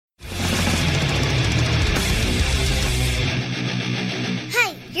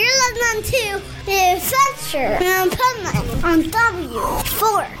to the adventure in Puntland on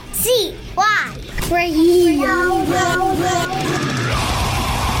W4CY Radio.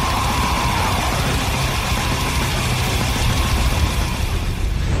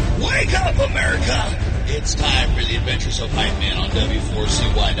 Wake up, America! It's time for the Adventures of Hype Man on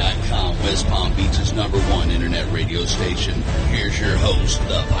W4CY.com, West Palm Beach's #1 internet radio station. Here's your host,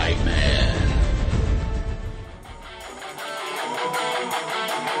 the Hype Man.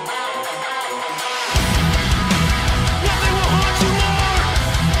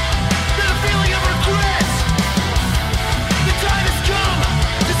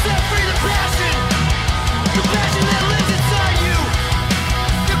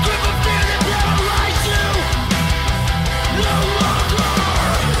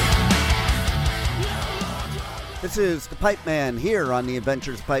 This is the Pipe Man here on the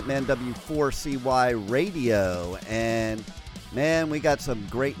Adventures of Pipe Man W4CY Radio, and man, we got some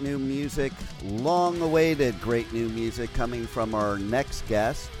great new music, long-awaited great new music coming from our next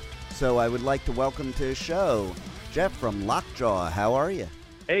guest. So I would like to welcome to the show Jeff from Lockjaw. How are you?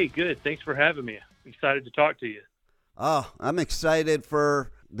 Hey, good. Thanks for having me. I'm excited to talk to you. Oh, I'm excited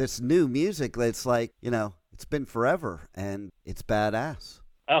for this new music. It's like, you know, it's been forever, and it's badass.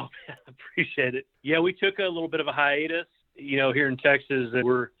 Oh, I appreciate it. Yeah, we took a little bit of a hiatus, you know, here in Texas. And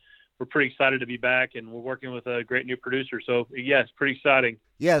we're pretty excited to be back, and we're working with a great new producer. So, yeah, it's pretty exciting.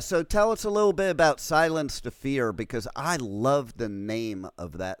 Yeah, so tell us a little bit about Silence to Fear, because I love the name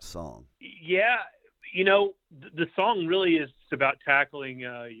of that song. Yeah, you know, the song really is about tackling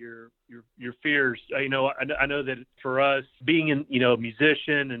your fears. You know, I know that for us, being a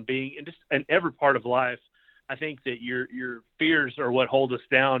musician and being in every part of life, I think that your fears are what hold us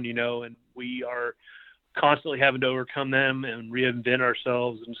down, you know, and we are constantly having to overcome them and reinvent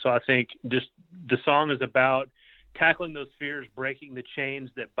ourselves. And so I think just the song is about tackling those fears, breaking the chains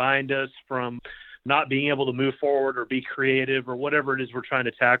that bind us from not being able to move forward or be creative or whatever it is we're trying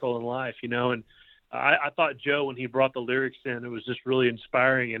to tackle in life, you know. And I thought Joe, when he brought the lyrics in, it was just really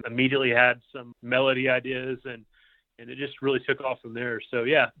inspiring, and immediately had some melody ideas, and it just really took off from there. So,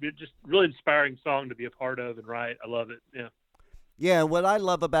 yeah, just really inspiring song to be a part of and write. I love it, yeah. Yeah, what I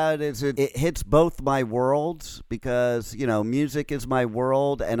love about it is it hits both my worlds, because, you know, music is my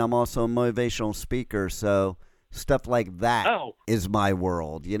world, and I'm also a motivational speaker, so stuff like that is my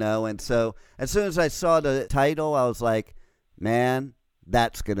world, you know? And so as soon as I saw the title, I was like, man,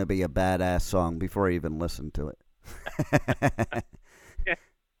 that's going to be a badass song before I even listened to it.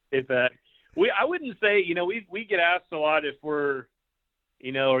 In fact. I wouldn't say, you know, we get asked a lot if we're,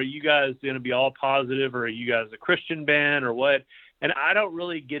 you know, are you guys going to be all positive, or are you guys a Christian band or what? And I don't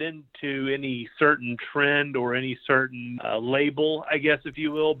really get into any certain trend or any certain label, I guess, if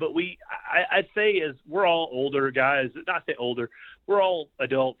you will. But I'd say as we're all older guys, not say older, we're all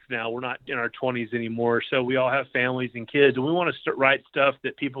adults now. We're not in our 20s anymore. So we all have families and kids, and we want to write stuff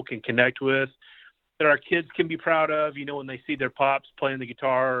that people can connect with, that our kids can be proud of, you know, when they see their pops playing the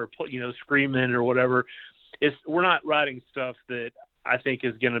guitar or, you know, screaming or whatever. We're not writing stuff that I think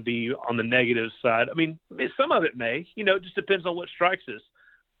is going to be on the negative side. I mean, some of it may, you know, it just depends on what strikes us.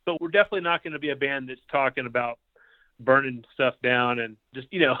 But we're definitely not going to be a band that's talking about burning stuff down and just,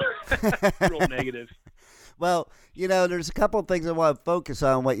 you know, real negative. Well, you know, there's a couple of things I want to focus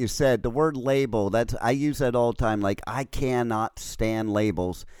on what you said. The word label, I use that all the time. Like, I cannot stand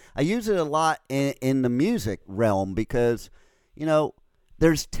labels. I use it a lot in the music realm because, you know,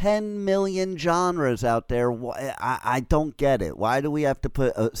 there's 10 million genres out there. I don't get it. Why do we have to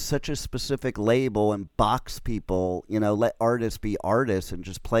put such a specific label and box people, you know, let artists be artists and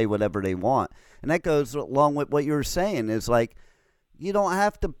just play whatever they want? And that goes along with what you were saying, is like, you don't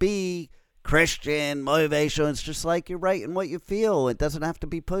have to be Christian, motivation. It's just like you're writing what you feel. It doesn't have to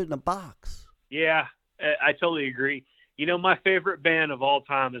be put in a box. Yeah, I totally agree. You know, my favorite band of all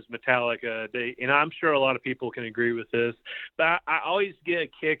time is Metallica. And I'm sure a lot of people can agree with this, but I always get a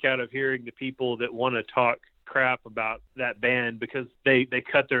kick out of hearing the people that want to talk crap about that band because they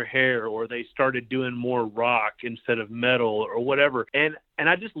cut their hair or they started doing more rock instead of metal or whatever. And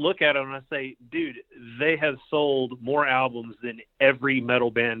I just look at them and I say, dude, they have sold more albums than every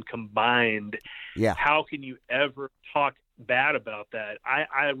metal band combined. Yeah. How can you ever talk bad about that?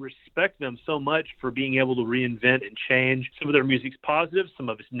 I respect them so much for being able to reinvent and change. Some of their music's positive, some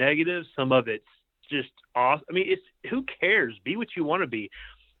of it's negative, some of it's just awesome. I mean, who cares? Be what you want to be.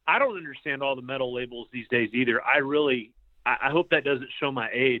 I don't understand all the metal labels these days either. I hope that doesn't show my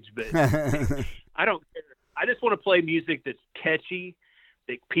age, but I don't care. I just want to play music that's catchy,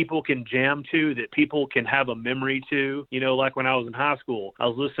 that people can jam to, that people can have a memory to. You know, like when I was in high school, I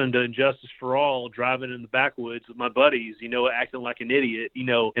was listening to Injustice for All, driving in the backwoods with my buddies, you know, acting like an idiot, you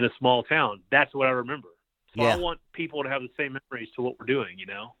know, in a small town. That's what I remember. So Yeah. I want people to have the same memories to what we're doing, you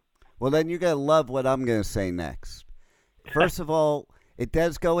know? Well, then you're going to love what I'm going to say next. First of all, it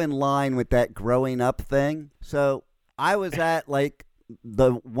does go in line with that growing up thing. So I was at like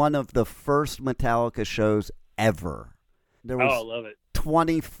one of the first Metallica shows ever. There was I love it.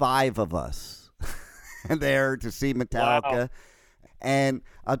 25 of us there to see Metallica. Wow. And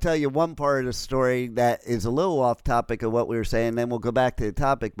I'll tell you one part of the story that is a little off topic of what we were saying, then we'll go back to the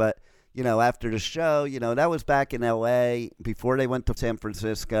topic. But, you know, after the show, you know, that was back in L.A. before they went to San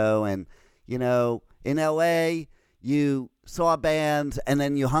Francisco. And, you know, in L.A., you saw bands and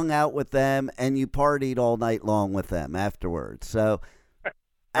then you hung out with them and you partied all night long with them afterwards. So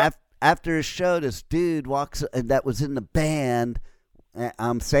after a show, this dude walks that was in the band,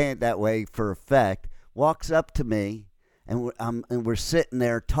 I'm saying it that way for effect, walks up to me, and we're sitting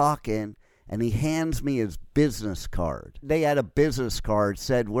there talking, and he hands me his business card. They had a business card,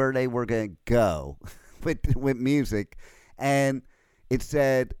 said where they were going to go with music, and it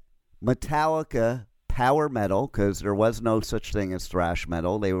said Metallica power metal, because there was no such thing as thrash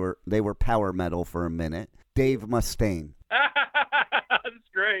metal. They were power metal for a minute. Dave Mustaine. That's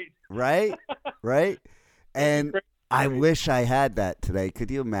great. Right? Right? And I wish I had that today. Could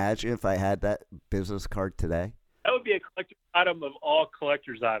you imagine if I had that business card today? That would be a collector's item of all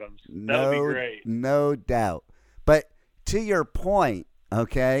collector's items. That would be great. No doubt. But to your point,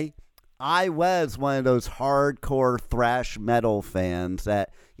 okay, I was one of those hardcore thrash metal fans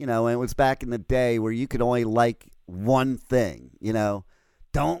that, you know, and it was back in the day where you could only like one thing, you know,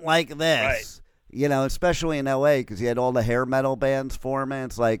 don't like this. Right. You know, especially in L.A. because you had all the hair metal bands forming.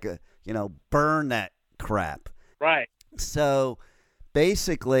 It's like, you know, burn that crap. Right. So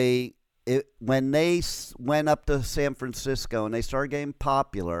basically, when they went up to San Francisco and they started getting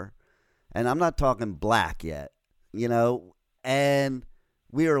popular, and I'm not talking black yet, you know, and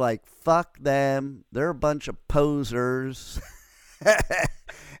we were like, fuck them. They're a bunch of posers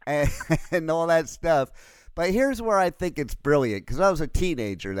and all that stuff. But here's where I think it's brilliant, because I was a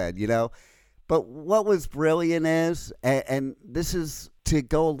teenager then, you know. But what was brilliant is, and this is to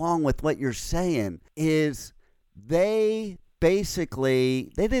go along with what you're saying, is they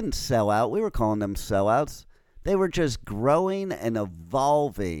didn't sell out. We were calling them sellouts. They were just growing and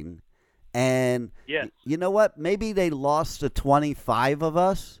evolving. And yes. You know what? Maybe they lost to 25 of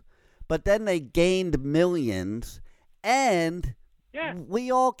us, but then they gained millions, and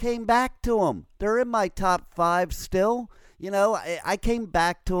we all came back to them. They're in my top 5 still. You know, I came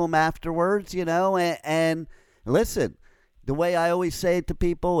back to them afterwards, you know, and listen, the way I always say it to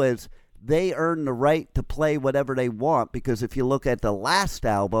people is they earn the right to play whatever they want, because if you look at the last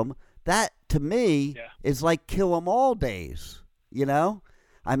album, that to me is like Kill 'Em All days, you know?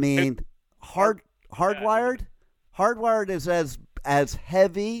 I mean, Hardwired is as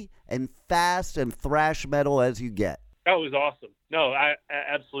heavy and fast and thrash metal as you get. That was awesome. No, I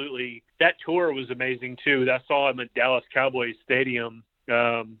absolutely. That tour was amazing too. I saw him at Dallas Cowboys Stadium.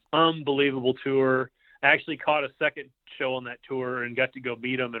 Unbelievable tour. I actually caught a second show on that tour and got to go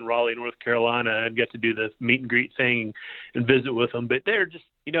meet him in Raleigh, North Carolina, and get to do the meet and greet thing and visit with them. But they're just,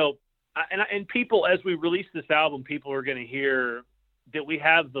 you know, and people, as we release this album, people are going to hear that we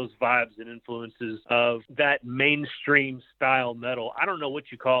have those vibes and influences of that mainstream style metal. I don't know what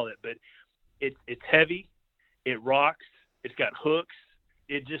you call it, but it's heavy. It rocks. It's got hooks.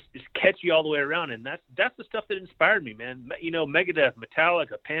 It's catchy all the way around, and that's the stuff that inspired me, man. You know, Megadeth,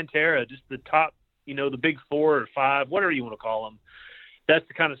 Metallica, Pantera, just the top, you know, the big 4 or 5, whatever you want to call them. That's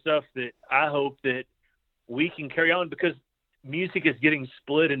the kind of stuff that I hope that we can carry on, because music is getting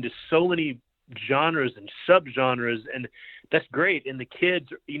split into so many genres and subgenres, and that's great. And the kids,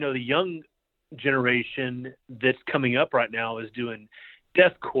 you know, the young generation that's coming up right now is doing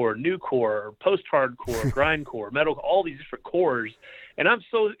deathcore, newcore, post-hardcore, grindcore, metal, all these different cores. And I'm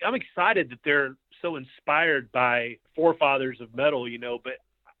excited that they're so inspired by forefathers of metal, you know, but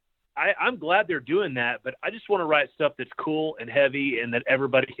I'm glad they're doing that. But I just want to write stuff that's cool and heavy and that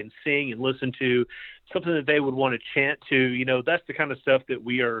everybody can sing and listen to, something that they would want to chant to, you know. That's the kind of stuff that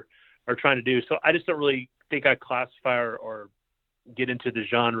we are trying to do. So I just don't really think I classify or get into the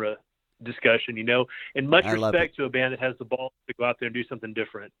genre discussion, you know, and much respect to a band that has the balls to go out there and do something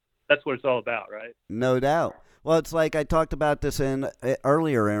different. That's what it's all about, right? No doubt. Well, it's like I talked about this in an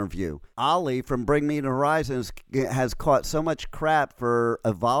earlier interview. Ollie from Bring Me the Horizons has caught so much crap for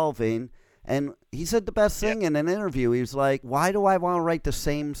evolving, and he said the best thing in an interview. He was like, why do I want to write the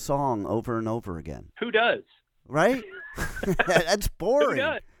same song over and over again? Who does? Right? That's boring.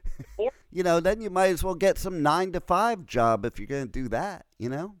 Yeah. You know, then you might as well get some 9-to-5 job if you're going to do that, you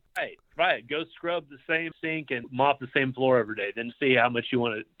know? Right. Go scrub the same sink and mop the same floor every day. Then see how much you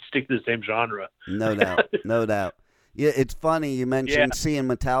want to stick to the same genre. No doubt. No doubt. Yeah, it's funny you mentioned seeing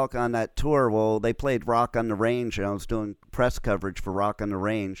Metallica on that tour. Well, they played Rock on the Range, and I was doing press coverage for Rock on the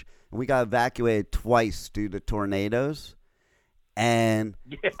Range, and we got evacuated twice due to tornadoes. And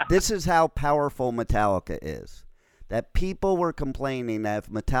this is how powerful Metallica is. That people were complaining that if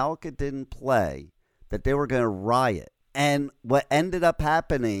Metallica didn't play, that they were going to riot. And what ended up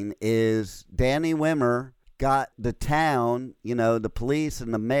happening is Danny Wimmer got the town, you know, the police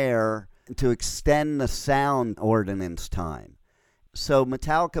and the mayor, to extend the sound ordinance time. So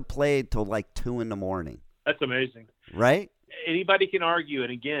Metallica played till like 2 a.m. That's amazing. Right? Anybody can argue.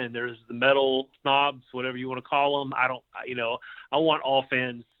 And again, there's the metal snobs, whatever you want to call them. I want all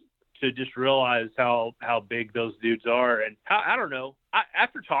fans to just realize how big those dudes are. And I don't know.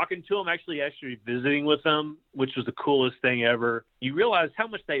 After talking to them, actually visiting with them, which was the coolest thing ever, you realize how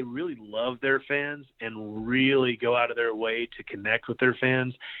much they really love their fans and really go out of their way to connect with their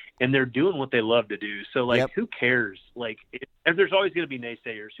fans. And they're doing what they love to do. So, who cares? Like, if there's always going to be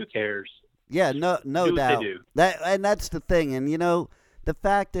naysayers, who cares? Yeah, no do doubt. What they do. That's the thing. And, you know, the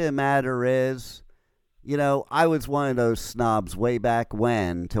fact of the matter is, you know, I was one of those snobs way back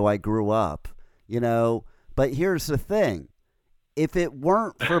when, till I grew up, you know. But here's the thing. If it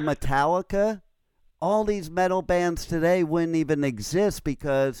weren't for Metallica, all these metal bands today wouldn't even exist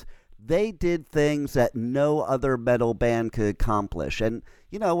because they did things that no other metal band could accomplish. And,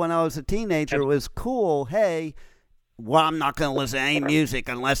 you know, when I was a teenager, it was cool. Hey, well, I'm not going to listen to any music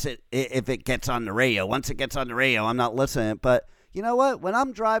unless if it gets on the radio. Once it gets on the radio, I'm not listening. But you know what? When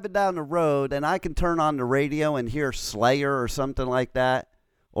I'm driving down the road and I can turn on the radio and hear Slayer or something like that,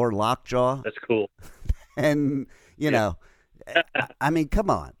 or Lockjaw. That's cool. And, you know, I mean, come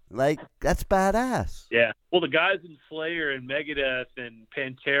on. Like, that's badass. Yeah. Well, the guys in Slayer and Megadeth and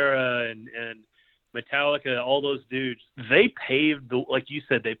Pantera and Metallica, all those dudes, they paved like you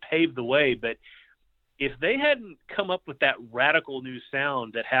said, they paved the way. But if they hadn't come up with that radical new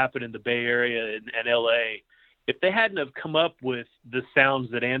sound that happened in the Bay Area and LA, if they hadn't have come up with the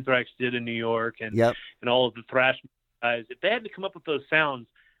sounds that Anthrax did in New York and all of the thrash guys, if they hadn't come up with those sounds,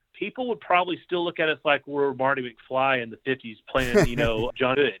 people would probably still look at us like we're Marty McFly in the 50s playing, you know,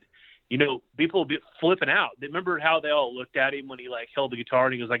 John Good. You know, people would be flipping out. Remember how they all looked at him when he like held the guitar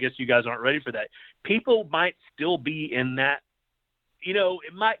and he goes, I guess you guys aren't ready for that. People might still be in that, you know,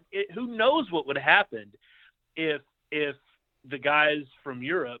 who knows what would have happened if the guys from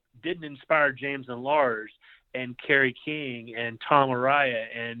Europe didn't inspire James and Lars and Kerry King and Tom Araya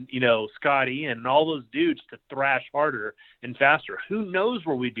and, you know, Scott Ian and all those dudes to thrash harder and faster. Who knows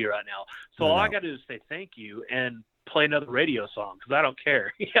where we'd be right now? So all I got to do is say thank you and play another radio song because I don't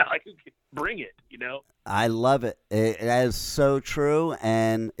care. Yeah, I can bring it, you know? I love it. It is so true,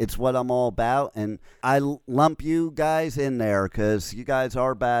 and it's what I'm all about. And I lump you guys in there because you guys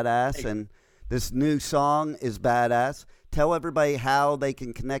are badass, and this new song is badass. Tell everybody how they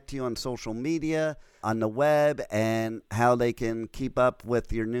can connect to you on social media, on the web, and how they can keep up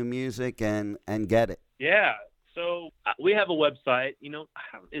with your new music and get it. Yeah. So we have a website. You know,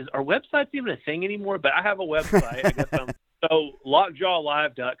 is our website even a thing anymore? But I have a website. I guess so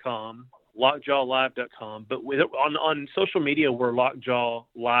lockjawlive.com. Lockjawlive.com. But on social media, we're Lockjaw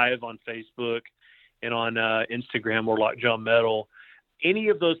Live on Facebook, and on Instagram, we're Lockjaw Metal. Any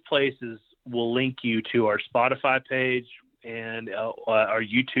of those places will link you to our Spotify page and our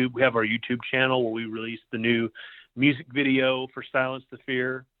YouTube. We have our YouTube channel where we release the new music video for Silence the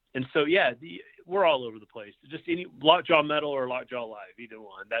Fear. And so, yeah, we're all over the place. Just any Lockjaw Metal or Lockjaw Live, either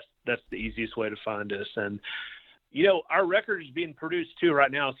one. That's the easiest way to find us. And, you know, our record is being produced too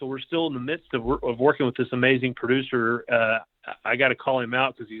right now. So we're still in the midst of working with this amazing producer. I got to call him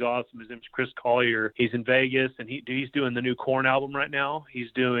out because he's awesome. His name's Chris Collier. He's in Vegas, and he's doing the new Korn album right now.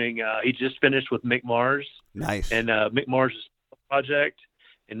 He's doing. He just finished with Mick Mars. Nice. And Mick Mars' project,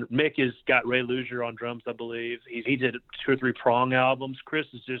 and Mick has got Ray Luzier on drums, I believe. He did 2 or 3 Prong albums. Chris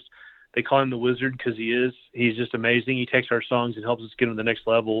is just. They call him the Wizard because he's just amazing. He takes our songs and helps us get them to the next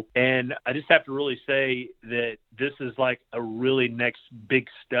level. And I just have to really say that this is like a really next big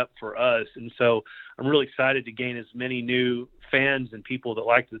step for us. And so I'm really excited to gain as many new fans and people that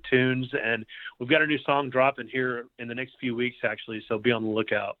like the tunes. And we've got a new song dropping here in the next few weeks, actually. So be on the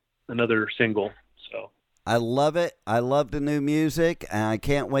lookout. Another single. So I love it. I love the new music, and I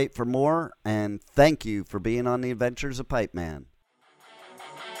can't wait for more. And thank you for being on the Adventures of Pipe Man.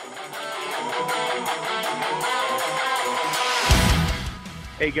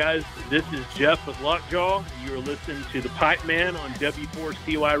 Hey guys, this is Jeff with Lockjaw. You are listening to the Pipe Man on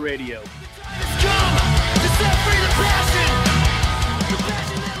W4CY Radio.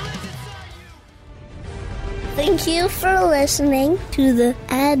 Thank you for listening to the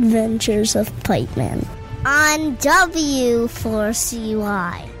Adventures of Pipe Man on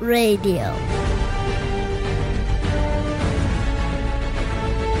W4CY Radio.